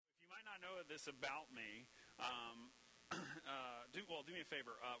of this about me, do me a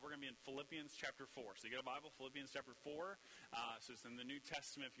favor. We're going to be in Philippians chapter 4. So you got a Bible, Philippians chapter 4. So it's in the New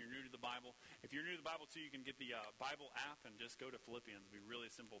Testament if you're new to the Bible. If you're new to the Bible, too, you can get the Bible app and just go to Philippians. It'll be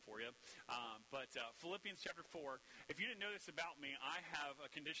really simple for you. But Philippians chapter 4, if you didn't know this about me, I have a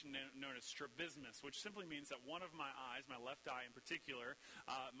condition known as strabismus, which simply means that one of my eyes, my left eye in particular,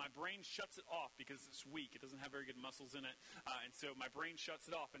 my brain shuts it off because it's weak. It doesn't have very good muscles in it. And so my brain shuts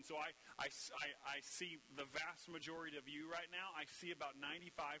it off. And so I see the vast majority of you right now. I see about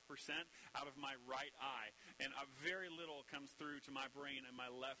 95% out of my right eye. And very little comes through to my brain in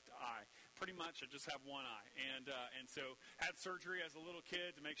my left eye. Pretty much I just have one eye. And so had surgery as a little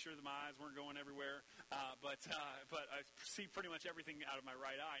kid to make sure that my eyes weren't going everywhere. But I see pretty much everything out of my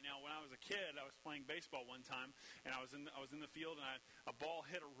right eye. Now, when I was a kid, I was playing baseball one time, and I was in the field, and a ball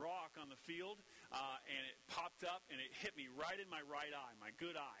hit a rock on the field, and it popped up, and it hit me right in my right eye, my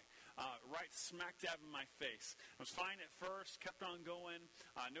good eye. Right smack dab in my face. I was fine at first, kept on going,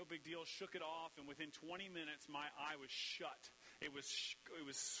 no big deal, shook it off, and within 20 minutes, my eye was shut. It was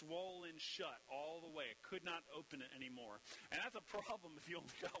swollen shut all the way. I could not open it anymore. And that's a problem if you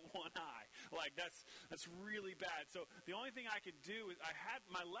only got one eye. Like, that's really bad. So the only thing I could do is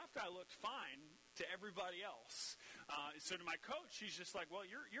my left eye looked fine to everybody else. So to my coach, he's just like, well,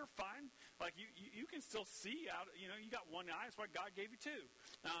 you're fine. Like, you can still see out. You know, you got one eye. That's why God gave you two.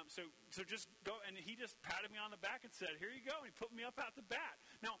 So just go. And he just patted me on the back and said, here you go. And he put me up at the bat.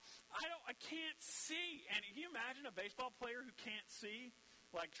 Now, I can't see. And can you imagine a baseball player who can't see,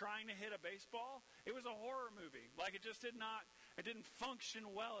 like, trying to hit a baseball? It was a horror movie. Like, it didn't function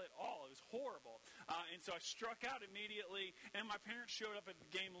well at all. It was horrible. And so I struck out immediately, and my parents showed up at the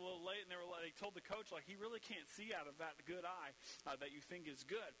game a little late, and they told the coach, like, he really can't see out of that good eye that you think is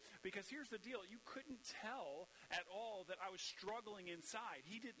good. Because here's the deal. You couldn't tell at all that I was struggling inside.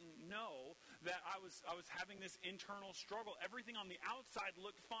 He didn't know that I was having this internal struggle. Everything on the outside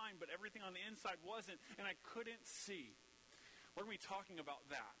looked fine, but everything on the inside wasn't, and I couldn't see. We're going to be talking about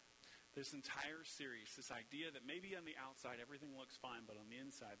that. This entire series, this idea that maybe on the outside everything looks fine, but on the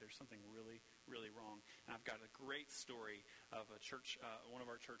inside there's something really, really wrong. And I've got a great story of a church, one of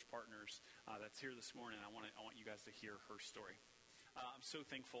our church partners that's here this morning. I want you guys to hear her story. I'm so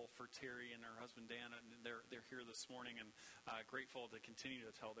thankful for Terry and her husband Dan, and they're here this morning, and grateful to continue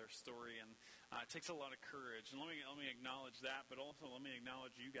to tell their story. And it takes a lot of courage. And let me acknowledge that, but also let me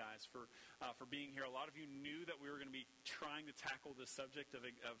acknowledge you guys for being here. A lot of you knew that we were going to be trying to tackle the subject of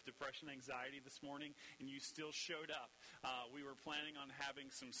depression, anxiety this morning, and you still showed up. We were planning on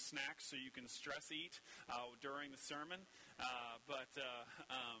having some snacks so you can stress eat during the sermon, but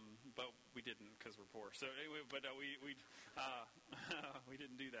we didn't because we're poor. So anyway, we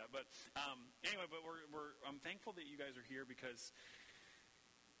didn't do that. But anyway, I'm thankful that you guys are here because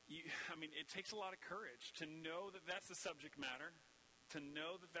it takes a lot of courage to know that that's the subject matter, to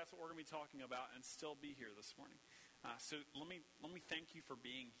know that that's what we're going to be talking about, and still be here this morning. So let me thank you for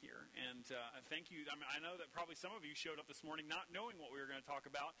being here, and thank you. I know that probably some of you showed up this morning not knowing what we were going to talk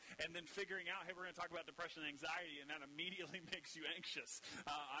about, and then figuring out, hey, we're going to talk about depression and anxiety, and that immediately makes you anxious.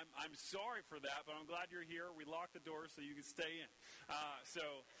 I'm sorry for that, but I'm glad you're here. We locked the doors so you can stay in.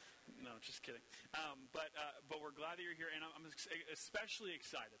 No, just kidding. But we're glad that you're here, and I'm especially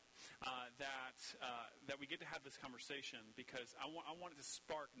excited that we get to have this conversation because I want it to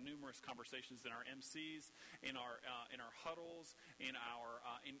spark numerous conversations in our MCs, in our huddles,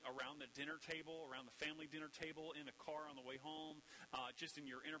 around the dinner table, around the family dinner table, in the car on the way home, just in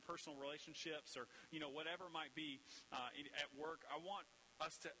your interpersonal relationships, or whatever it might be at work. I want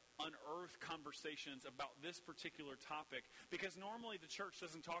us to unearth conversations about this particular topic because normally the church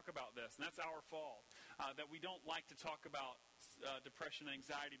doesn't talk about this, and that's our fault, that we don't like to talk about depression and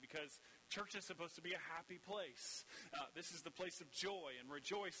anxiety because church is supposed to be a happy place. This is the place of joy and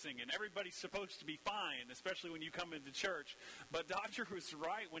rejoicing, and everybody's supposed to be fine, especially when you come into church. But Dodger was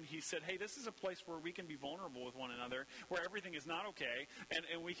right when he said, hey, this is a place where we can be vulnerable with one another, where everything is not okay,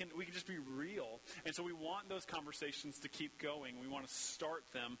 and we can just be real. And so we want those conversations to keep going. We want to start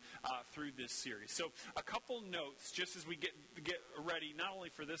them through this series. So a couple notes just as we get ready, not only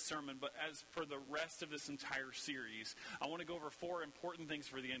for this sermon, but as for the rest of this entire series. I want to go over 4 important things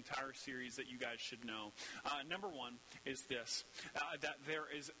for the entire series that you guys should know. Number one is this, that there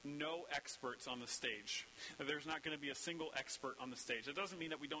is no experts on the stage. There's not going to be a single expert on the stage. That doesn't mean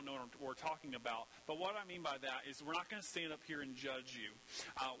that we don't know what we're talking about, but what I mean by that is we're not going to stand up here and judge you.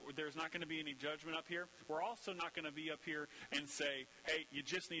 There's not going to be any judgment up here. We're also not going to be up here and say, hey, you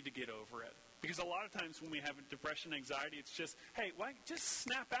just need to get over it. Because a lot of times when we have depression, anxiety, it's just, hey, why just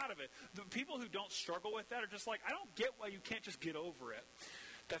snap out of it. The people who don't struggle with that are just like, I don't get why you can't just get over it.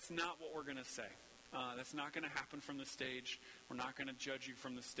 That's not what we're going to say. That's not going to happen from the stage. We're not going to judge you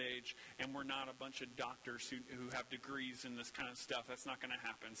from the stage. And we're not a bunch of doctors who have degrees in this kind of stuff. That's not going to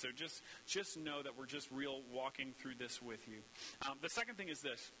happen. So just know that we're just real walking through this with you. The second thing is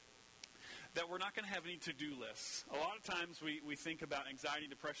this, that we're not going to have any to-do lists. A lot of times we think about anxiety,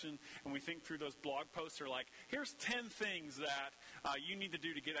 depression, and we think through those blog posts are like, here's 10 things that you need to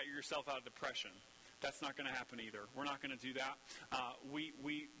do to get yourself out of depression. That's not going to happen either. We're not going to do that.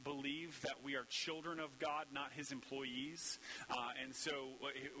 We believe that we are children of God, not His employees. And so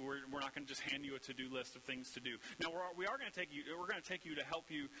we're not going to just hand you a to-do list of things to do. Now, we're going to take you to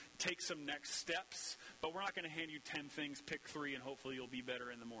help you take some next steps, but we're not going to hand you 10 things, pick 3, and hopefully you'll be better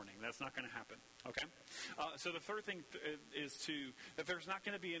in the morning. That's not going to happen. Okay? So the third thing is that there's not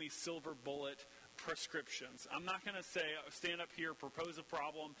going to be any silver bullet prescriptions. I'm not going to say, stand up here, propose a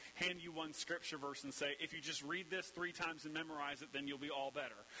problem, hand you one scripture verse and say, if you just read this 3 times and memorize it, then you'll be all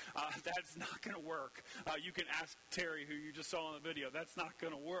better. That's not going to work. You can ask Terry, who you just saw in the video. That's not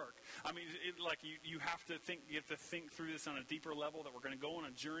going to work. I mean, you have to think through this on a deeper level, that we're going to go on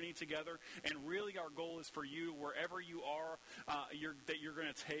a journey together, and really our goal is for you, wherever you are, that you're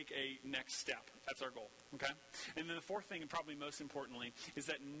going to take a next step. That's our goal. Okay? And then the fourth thing, and probably most importantly, is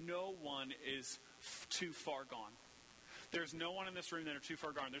that no one is too far gone. There's no one in this room that are too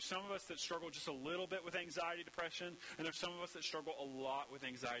far gone. There's some of us that struggle just a little bit with anxiety, depression, and there's some of us that struggle a lot with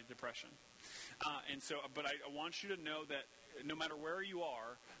anxiety, depression. But I want you to know that no matter where you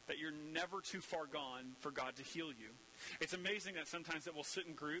are, that you're never too far gone for God to heal you. It's amazing that sometimes that we'll sit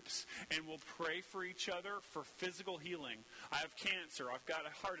in groups and we'll pray for each other for physical healing. I have cancer. I've got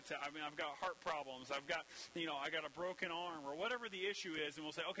a heart attack. I've got heart problems. I got a broken arm or whatever the issue is. And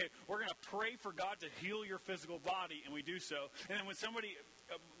we'll say, okay, we're going to pray for God to heal your physical body. And we do so. And then when somebody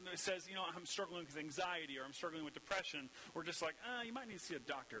says, I'm struggling with anxiety or I'm struggling with depression, we're just like, you might need to see a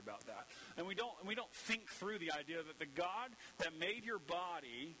doctor about that. And we don't think through the idea that the God that made your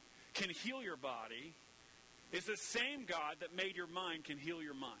body can heal your body is the same God that made your mind can heal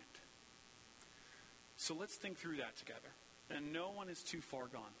your mind. So let's think through that together. And no one is too far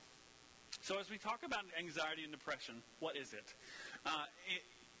gone. So as we talk about anxiety and depression, what is it?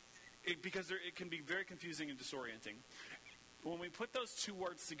 Because it can be very confusing and disorienting. When we put those two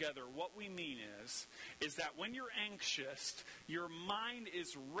words together, what we mean is that when you're anxious, your mind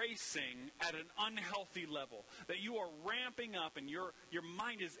is racing at an unhealthy level. That you are ramping up and your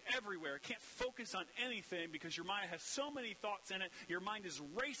mind is everywhere. It can't focus on anything because your mind has so many thoughts in it. Your mind is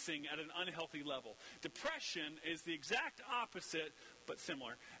racing at an unhealthy level. Depression is the exact opposite, but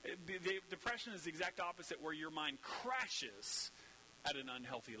similar. Depression is the exact opposite, where your mind crashes at an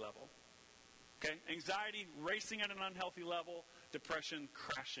unhealthy level. Okay? Anxiety racing at an unhealthy level, depression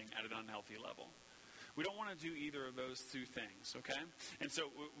crashing at an unhealthy level. We don't want to do either of those two things, okay?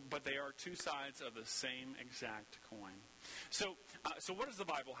 But they are two sides of the same exact coin. So what does the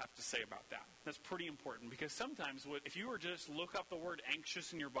Bible have to say about that? That's pretty important, because sometimes if you were just look up the word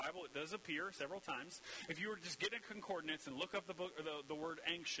anxious in your Bible, it does appear several times. If you were to just get a concordance and look up the word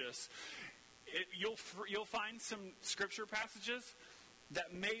anxious, you'll find some scripture passages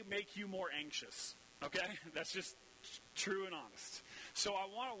that may make you more anxious, okay? That's just true and honest. So I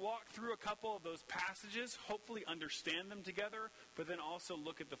want to walk through a couple of those passages, hopefully understand them together, but then also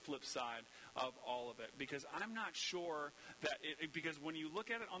look at the flip side of all of it. Because I'm not sure that because when you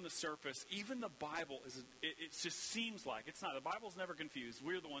look at it on the surface, even the Bible it just seems like, it's not, the Bible's never confused.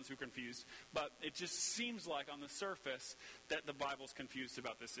 We're the ones who are confused. But it just seems like on the surface that the Bible's confused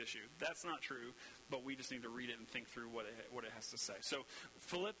about this issue. That's not true, but we just need to read it and think through what it has to say. So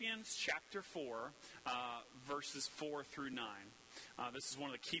Philippians chapter 4, verses 4 through 9. This is one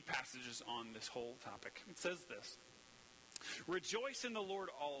of the key passages on this whole topic. It says this: "Rejoice in the Lord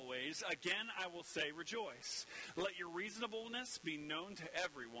always. Again, I will say rejoice. Let your reasonableness be known to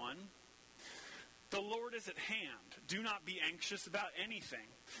everyone. The Lord is at hand. Do not be anxious about anything,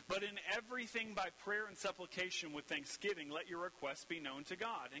 but in everything by prayer and supplication with thanksgiving, let your requests be known to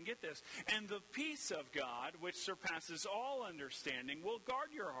God." And get this: "And the peace of God, which surpasses all understanding, will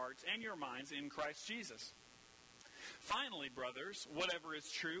guard your hearts and your minds in Christ Jesus. Finally, brothers, whatever is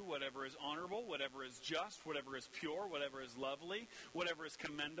true, whatever is honorable, whatever is just, whatever is pure, whatever is lovely, whatever is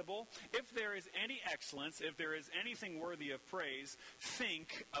commendable, if there is any excellence, if there is anything worthy of praise,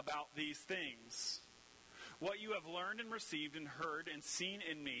 think about these things. What you have learned and received and heard and seen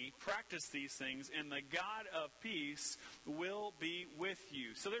in me, practice these things, and the God of peace will be with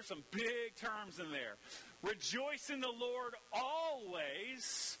you." So there's some big terms in there. Rejoice in the Lord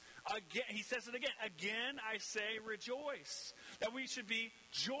always. Again, he says it again. Again, I say rejoice. That we should be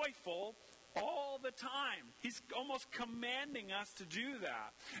joyful all the time. He's almost commanding us to do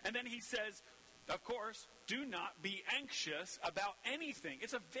that. And then he says, of course, do not be anxious about anything.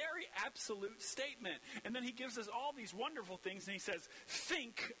 It's a very absolute statement. And then he gives us all these wonderful things, and he says,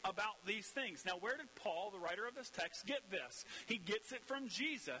 think about these things. Now, where did Paul, the writer of this text, get this? He gets it from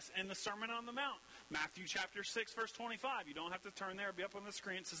Jesus in the Sermon on the Mount. Matthew chapter 6, verse 25. You don't have to turn there. It'll be up on the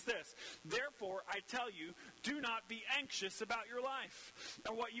screen. It says this, therefore, I tell you, do not be anxious about your life,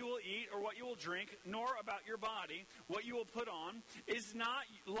 or what you will eat, or what you will drink, nor about your body, what you will put on. Is not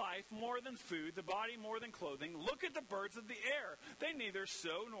life more than food, the body more than clothing? Look at the birds of the air. They neither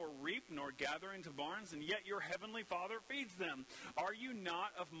sow nor reap nor gather into barns, and yet your heavenly Father feeds them. Are you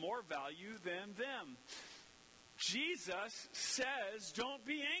not of more value than them? Jesus says, don't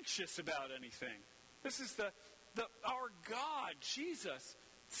be anxious about anything. This is our God, Jesus,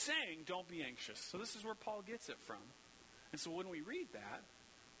 saying, don't be anxious. So this is where Paul gets it from. And so when we read that,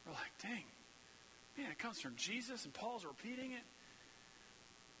 we're like, dang, man, it comes from Jesus and Paul's repeating it.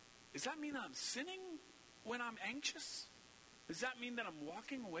 Does that mean I'm sinning when I'm anxious? Does that mean that I'm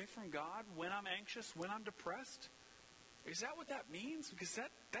walking away from God when I'm anxious, when I'm depressed? Is that what that means? Because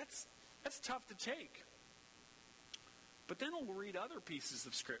that's tough to take. But then we'll read other pieces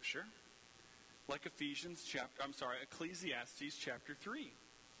of Scripture, like Ecclesiastes chapter 3.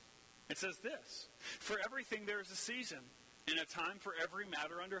 It says this, for everything there is a season, and a time for every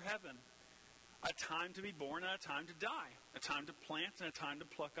matter under heaven. A time to be born and a time to die. A time to plant and a time to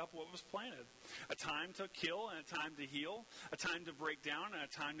pluck up what was planted. A time to kill and a time to heal. A time to break down and a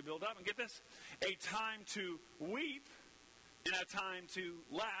time to build up. And get this, a time to weep and a time to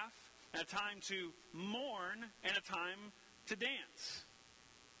laugh. And a time to mourn and a time to dance.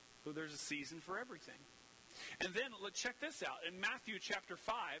 So there's a season for everything. And then let's check this out. In Matthew chapter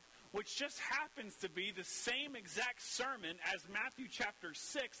 5, which just happens to be the same exact sermon as Matthew chapter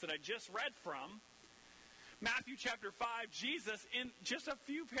 6 that I just read from, Matthew chapter 5, Jesus, in just a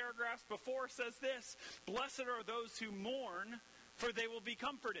few paragraphs before, says this, blessed are those who mourn, for they will be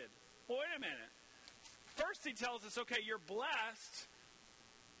comforted. Well, wait a minute. First he tells us, okay, you're blessed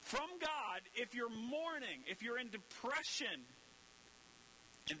from God if you're mourning, if you're in depression.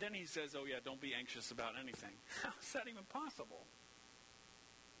 And then he says, oh yeah, don't be anxious about anything. How is that even possible?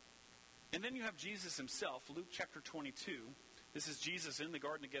 And then you have Jesus himself, Luke chapter 22. This is Jesus in the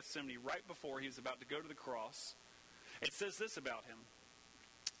Garden of Gethsemane right before he was about to go to the cross. It says this about him.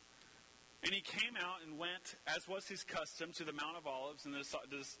 And he came out and went, as was his custom, to the Mount of Olives, and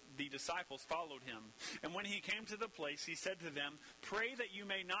the disciples followed him. And when he came to the place, he said to them, pray that you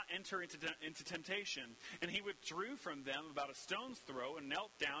may not enter into temptation. And he withdrew from them about a stone's throw and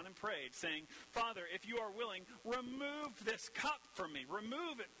knelt down and prayed, saying, Father, if you are willing, remove this cup from me.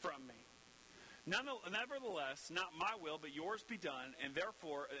 Remove it from me. Nevertheless, not my will, but yours be done. And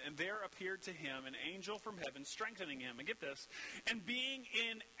there appeared to him an angel from heaven, strengthening him. And get this, and being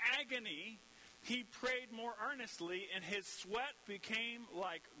in agony, he prayed more earnestly, and his sweat became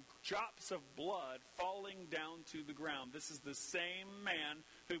like drops of blood falling down to the ground. This is the same man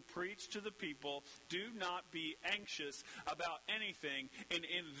who preached to the people, do not be anxious about anything. And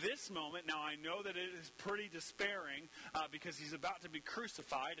in this moment, now I know that it is pretty despairing because he's about to be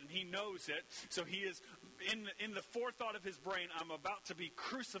crucified, and he knows it. So he is in the forethought of his brain, I'm about to be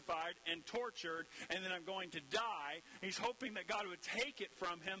crucified and tortured, and then I'm going to die. He's hoping that God would take it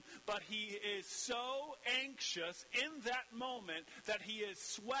from him, but he is so anxious in that moment that he is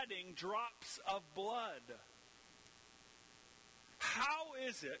sweating drops of blood. How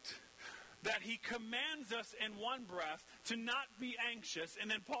is it that he commands us in one breath to not be anxious,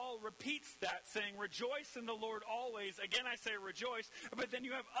 and then Paul repeats that, saying, rejoice in the Lord always. Again, I say rejoice, but then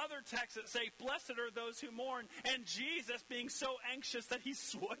you have other texts that say, blessed are those who mourn, and Jesus being so anxious that he's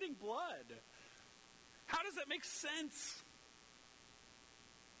sweating blood. How does that make sense?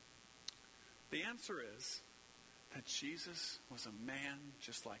 The answer is that Jesus was a man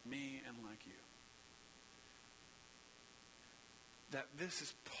just like me and like you. That this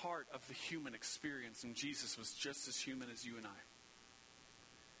is part of the human experience, and Jesus was just as human as you and I.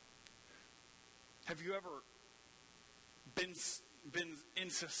 Have you ever been in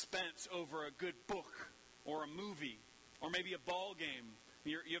suspense over a good book or a movie or maybe a ball game?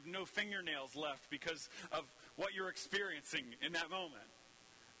 You have no fingernails left because of what you're experiencing in that moment.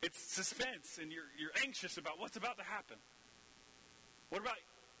 It's suspense, and you're anxious about what's about to happen. What about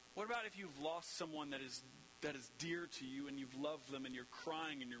if you've lost someone that is dear to you, and you've loved them, and you're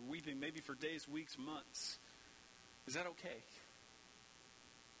crying and you're weeping, maybe for days, weeks, months? Is that okay?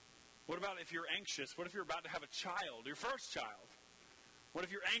 What about if you're anxious? What if you're about to have a child, your first child? What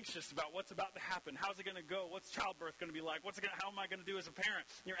if you're anxious about what's about to happen? How's it going to go? What's childbirth going to be like? How am I going to do as a parent?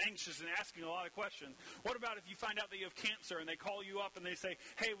 You're anxious and asking a lot of questions. What about if you find out that you have cancer and they call you up and they say,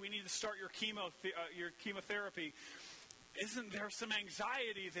 hey, we need to start your chemotherapy? Isn't there some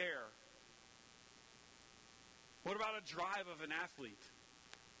anxiety there? What about a drive of an athlete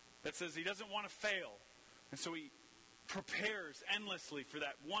that says he doesn't want to fail, and so he prepares endlessly for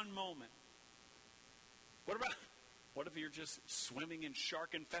that one moment? What if you're just swimming in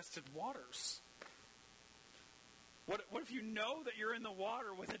shark-infested waters? What if you know that you're in the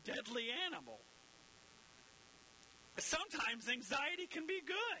water with a deadly animal? Sometimes anxiety can be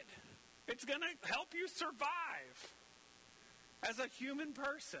good. It's going to help you survive as a human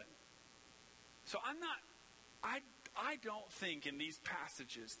person. So I don't think in these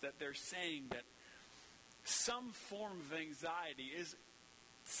passages that they're saying that some form of anxiety is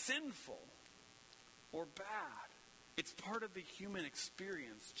sinful or bad. It's part of the human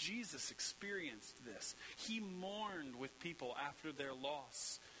experience. Jesus experienced this. He mourned with people after their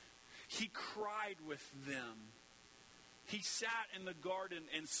loss. He cried with them. He sat in the garden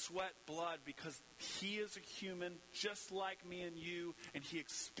and sweat blood because he is a human just like me and you, and he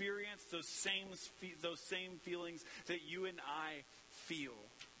experienced those same feelings that you and I feel.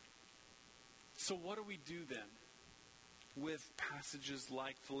 So what do we do then with passages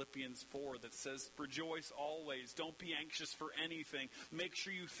like Philippians 4 that says, rejoice always, don't be anxious for anything, make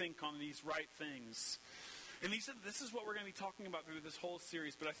sure you think on these right things? And this is what we're going to be talking about through this whole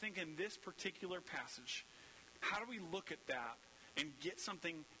series, but I think in this particular passage, how do we look at that and get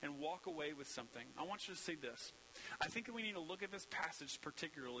something and walk away with something? I want you to see this. I think that we need to look at this passage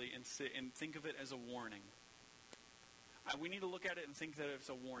particularly and think of it as a warning. We need to look at it and think that it's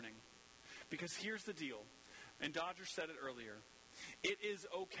a warning. Because here's the deal. And Dodger said it earlier. It is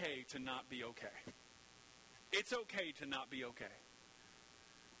okay to not be okay. It's okay to not be okay.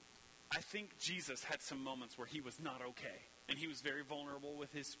 I think Jesus had some moments where he was not okay. And he was very vulnerable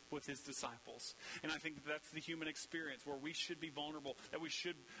with his disciples. And I think that's the human experience where we should be vulnerable, that we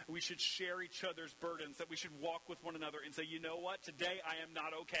should share each other's burdens, that we should walk with one another and say, you know what, today I am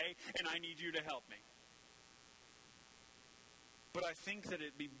not okay and I need you to help me. But I think that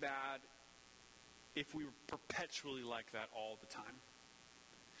it'd be bad if we were perpetually like that all the time.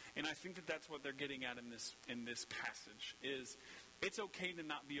 And I think that that's what they're getting at in this passage is it's okay to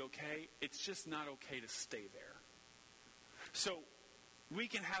not be okay. It's just not okay to stay there. So we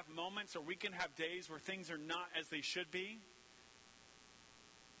can have moments or we can have days where things are not as they should be,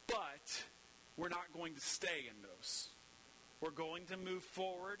 but we're not going to stay in those. We're going to move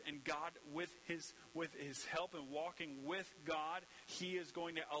forward, and God, with his help and walking with God, he is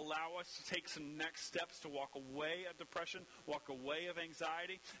going to allow us to take some next steps to walk away of depression, walk away of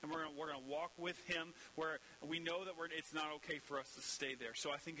anxiety, and we're going to walk with him where we know that it's not okay for us to stay there.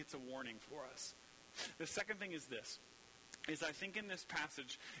 So I think it's a warning for us. The second thing is this, is I think in this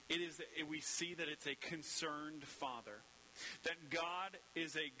passage, we see that it's a concerned father. That God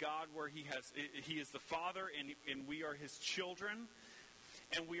is a God where he is the Father and we are his children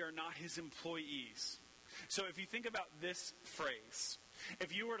and we are not his employees. So if you think about this phrase,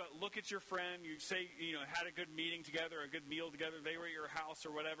 if you were to look at your friend, you say, had a good meeting together, a good meal together, they were at your house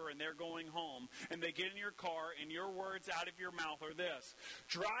or whatever, and they're going home, and they get in your car, and your words out of your mouth are this: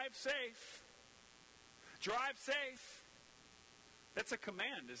 drive safe. Drive safe. That's a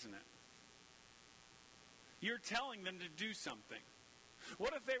command, isn't it? You're telling them to do something.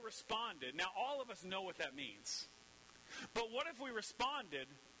 What if they responded? Now, all of us know what that means. But what if we responded,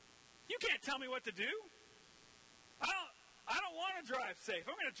 you can't tell me what to do? I don't want to drive safe.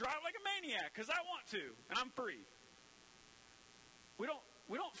 I'm going to drive like a maniac because I want to, and I'm free. We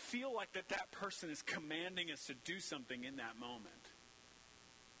don't feel like that person is commanding us to do something in that moment.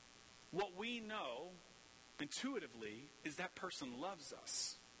 What we know intuitively is that person loves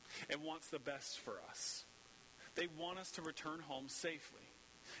us and wants the best for us. They want us to return home safely.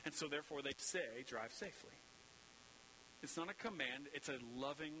 And so therefore they say, drive safely. It's not a command, it's a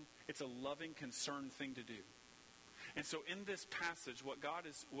loving, concerned thing to do. And so in this passage, what God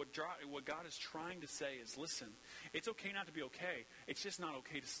is trying to say is, listen, it's okay not to be okay. It's just not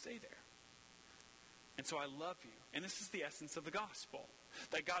okay to stay there. And so I love you. And this is the essence of the gospel.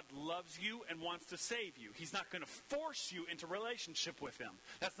 That God loves you and wants to save you. He's not going to force you into relationship with him.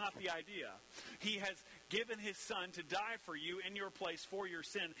 That's not the idea. He has given his son to die for you in your place for your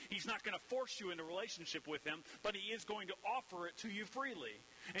sin. He's not going to force you into relationship with him, but he is going to offer it to you freely.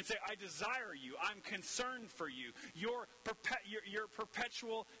 and say, I desire you. I'm concerned for you. Your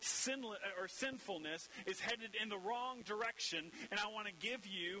perpetual sinfulness is headed in the wrong direction, and I want to give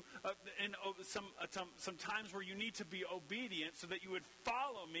you some times where you need to be obedient so that you would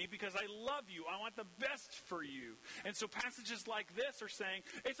follow me because I love you. I want the best for you. And so passages like this are saying,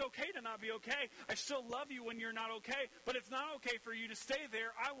 it's okay to not be okay. I still love you when you're not okay, but it's not okay for you to stay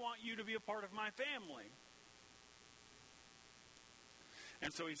there. I want you to be a part of my family.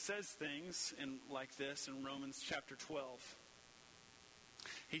 And so he says things like this in Romans chapter 12.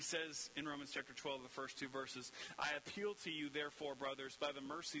 He says in Romans chapter 12, the first two verses, I appeal to you, therefore, brothers, by the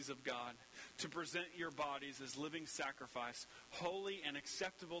mercies of God, to present your bodies as living sacrifice, holy and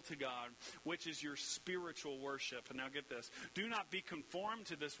acceptable to God, which is your spiritual worship. And now get this. Do not be conformed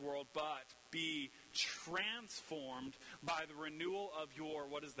to this world, but be transformed by the renewal of your,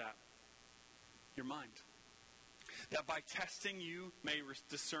 what is that? Your mind. That by testing you may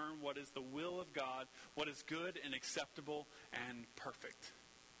discern what is the will of God, what is good and acceptable and perfect.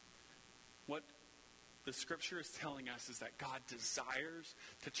 What the Scripture is telling us is that God desires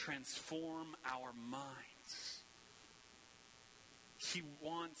to transform our minds. He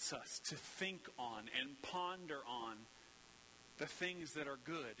wants us to think on and ponder on the things that are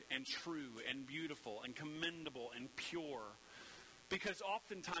good and true and beautiful and commendable and pure. Because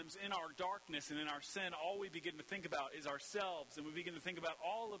oftentimes in our darkness and in our sin, all we begin to think about is ourselves. And we begin to think about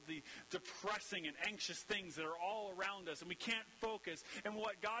all of the depressing and anxious things that are all around us. And we can't focus. And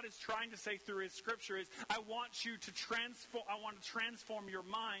what God is trying to say through His Scripture is, I want to transform your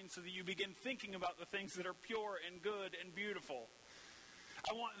mind so that you begin thinking about the things that are pure and good and beautiful.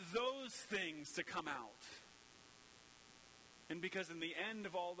 I want those things to come out. And because in the end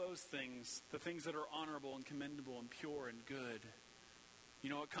of all those things, the things that are honorable and commendable and pure and good, you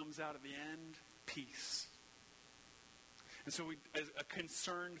know what comes out at the end? Peace. And so as a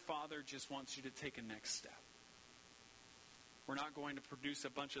concerned father just wants you to take a next step. We're not going to produce a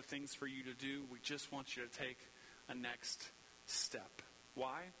bunch of things for you to do. We just want you to take a next step.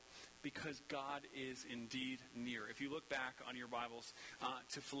 Why? Because God is indeed near. If you look back on your Bibles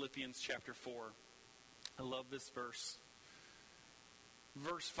to Philippians chapter 4, I love this verse.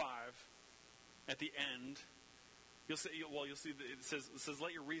 Verse 5, at the end, you'll see that it says,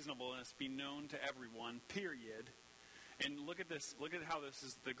 let your reasonableness be known to everyone, period. And look at this. Look at how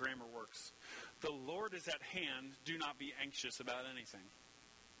the grammar works. The Lord is at hand. Do not be anxious about anything.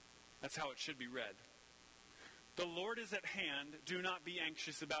 That's how it should be read. The Lord is at hand. Do not be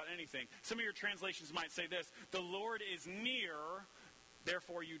anxious about anything. Some of your translations might say this. The Lord is near.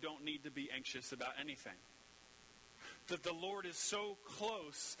 Therefore, you don't need to be anxious about anything. That the Lord is so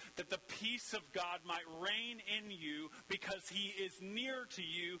close that the peace of God might reign in you because He is near to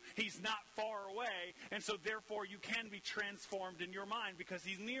you. He's not far away. And so therefore you can be transformed in your mind because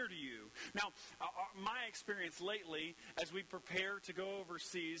He's near to you. Now, my experience lately as we prepare to go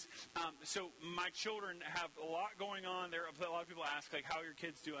overseas, so my children have a lot going on. A lot of people ask, like, how are your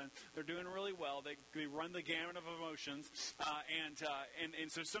kids doing? They're doing really well. They run the gamut of emotions.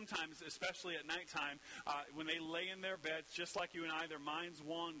 And so sometimes, especially at nighttime, when they lay in their beds, just like you and I, their minds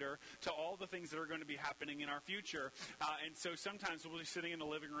wander to all the things that are going to be happening in our future. And so sometimes we'll be sitting in the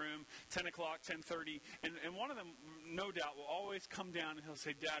living room, 10 o'clock, 10:30, and one of them, no doubt, will always come down and he'll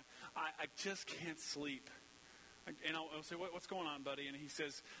say, Dad, I just can't sleep. And I'll say, what's going on, buddy? And he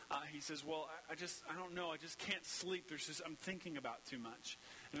says, well, I don't know. I just can't sleep. I'm thinking about too much.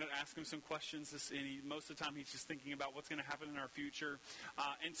 And I'd ask him some questions, and most of the time he's just thinking about what's going to happen in our future.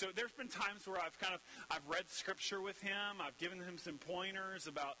 And so there's been times where I've read Scripture with him. I've given him some pointers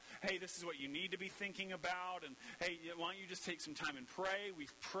about, hey, this is what you need to be thinking about, and hey, why don't you just take some time and pray?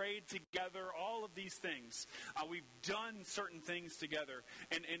 We've prayed together, all of these things. We've done certain things together,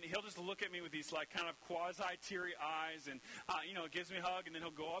 and he'll just look at me with these like kind of quasi-teary eyes, and gives me a hug, and then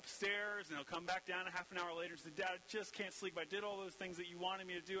he'll go upstairs, and he'll come back down a half an hour later and say, Dad, I just can't sleep. I did all those things that you wanted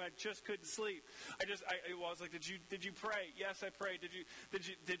me to do. I just couldn't sleep. I was like, did you pray? Yes, I prayed.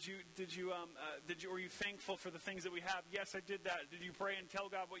 Were you thankful for the things that we have? Yes, I did that. Did you pray and tell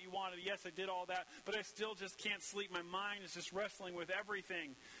God what you wanted? Yes, I did all that. But I still just can't sleep. My mind is just wrestling with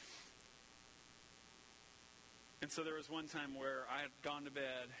everything. And so there was one time where I had gone to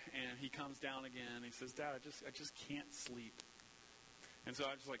bed, and he comes down again. And he says, Dad, I just can't sleep. And so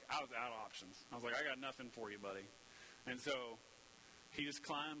I was out of options. I was like, I got nothing for you, buddy. And so he just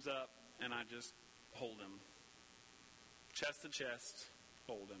climbs up, and I just hold him. Chest to chest,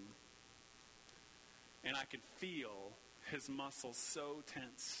 hold him. And I could feel his muscles so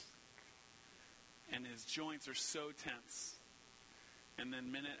tense. And his joints are so tense. And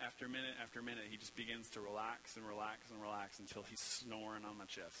then minute after minute after minute, he just begins to relax and relax and relax until he's snoring on my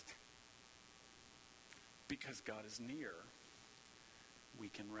chest. Because God is near, we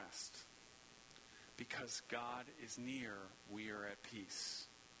can rest. Because God is near, we are at peace.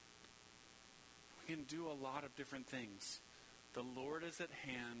 We can do a lot of different things. The Lord is at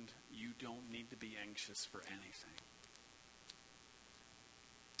hand. You don't need to be anxious for anything.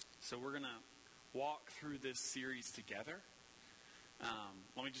 So we're going to walk through this series together.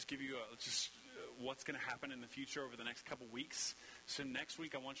 Let me just give you what's going to happen in the future over the next couple weeks. So next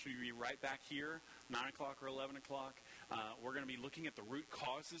week, I want you to be right back here, 9 o'clock or 11 o'clock. We're going to be looking at the root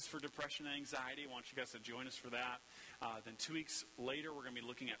causes for depression and anxiety. I want you guys to join us for that. Then 2 weeks later, we're going to be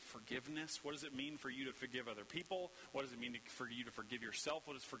looking at forgiveness. What does it mean for you to forgive other people? What does it mean for you to forgive yourself?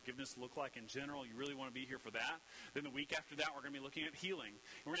 What does forgiveness look like in general? You really want to be here for that. Then the week after that, we're going to be looking at healing.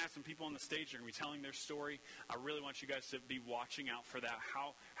 And we're going to have some people on the stage that are going to be telling their story. I really want you guys to be watching out for that.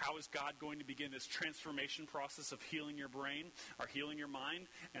 How is God going to begin this transformation process of healing your brain or healing your mind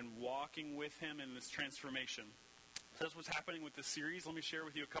and walking with him in this transformation? That's what's happening with this series. Let me share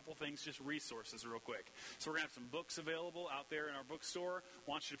with you a couple things, just resources real quick. So we're going to have some books available out there in our bookstore.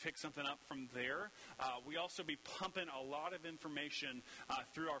 I want you to pick something up from there. We also be pumping a lot of information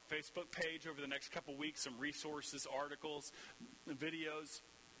through our Facebook page over the next couple weeks, some resources, articles, videos.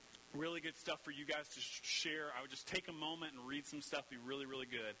 Really good stuff for you guys to share. I would just take a moment and read some stuff. Be really, really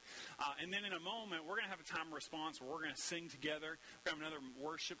good. And then in a moment, we're going to have a time of response where we're going to sing together. We're going to have another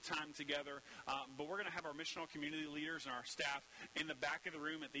worship time together. But we're going to have our missional community leaders and our staff in the back of the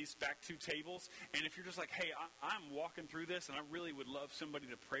room at these back two tables. And if you're just like, hey, I'm walking through this, and I really would love somebody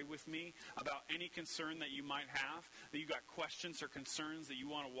to pray with me about any concern that you might have, that you got questions or concerns that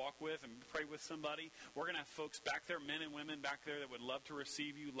you want to walk with and pray with somebody, we're going to have folks back there, men and women back there that would love to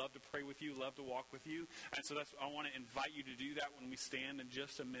receive you, love to pray with you, love to walk with you. And so I want to invite you to do that when we stand in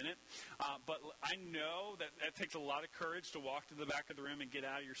just a minute. But I know that takes a lot of courage to walk to the back of the room and get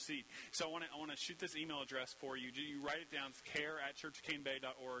out of your seat. So I want to shoot this email address for you. You write it down. It's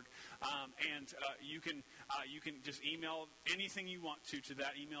care@churchofcainbay.org. And you can just email anything you want to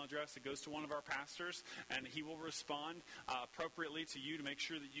that email address. It goes to one of our pastors, and he will respond appropriately to you to make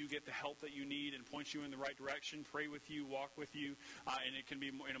sure that you get the help that you need and point you in the right direction, pray with you, walk with you, and it can be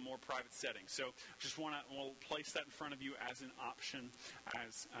in a more private setting. So just we'll place that in front of you as an option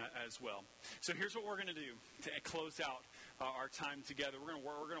as well. So here's what we're going to do to close out our time together.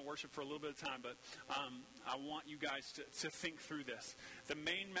 We're going to worship for a little bit of time, but I want you guys to think through this. The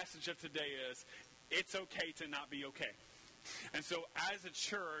main message of today is it's okay to not be okay. And so as a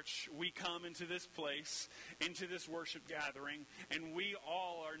church, we come into this place, into this worship gathering, and we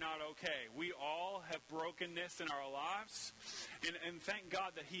all are not okay. We all have brokenness in our lives, and thank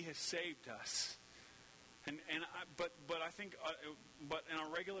God that he has saved us. But I think but on a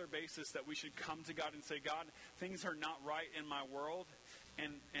regular basis that we should come to God and say, God, things are not right in my world,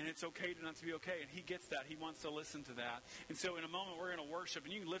 and it's okay to not to be okay. And he gets that. He wants to listen to that. And so in a moment, we're going to worship.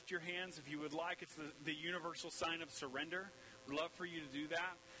 And you can lift your hands if you would like. It's the universal sign of surrender. We'd love for you to do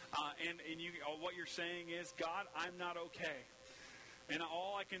that. And what you're saying is, God, I'm not okay. And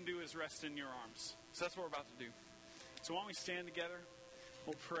all I can do is rest in your arms. So that's what we're about to do. So why don't we stand together?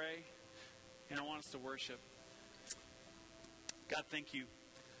 We'll pray. And I want us to worship. God, thank you.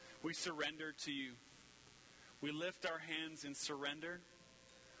 We surrender to you. We lift our hands in surrender.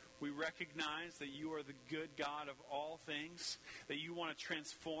 We recognize that you are the good God of all things, that you want to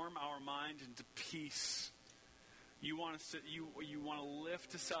transform our mind into peace. You want to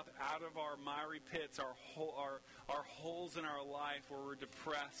lift us up out of our miry pits, our holes in our life where we're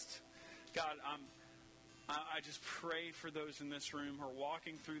depressed. God, I just pray for those in this room who are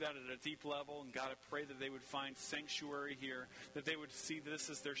walking through that at a deep level. And God, I pray that they would find sanctuary here, that they would see this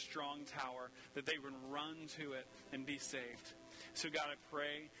as their strong tower, that they would run to it and be saved. So God, I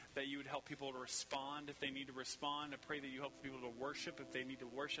pray that you would help people to respond if they need to respond. I pray that you help people to worship if they need to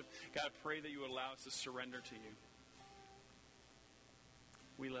worship. God, I pray that you would allow us to surrender to you.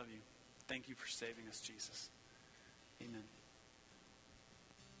 We love you. Thank you for saving us, Jesus. Amen.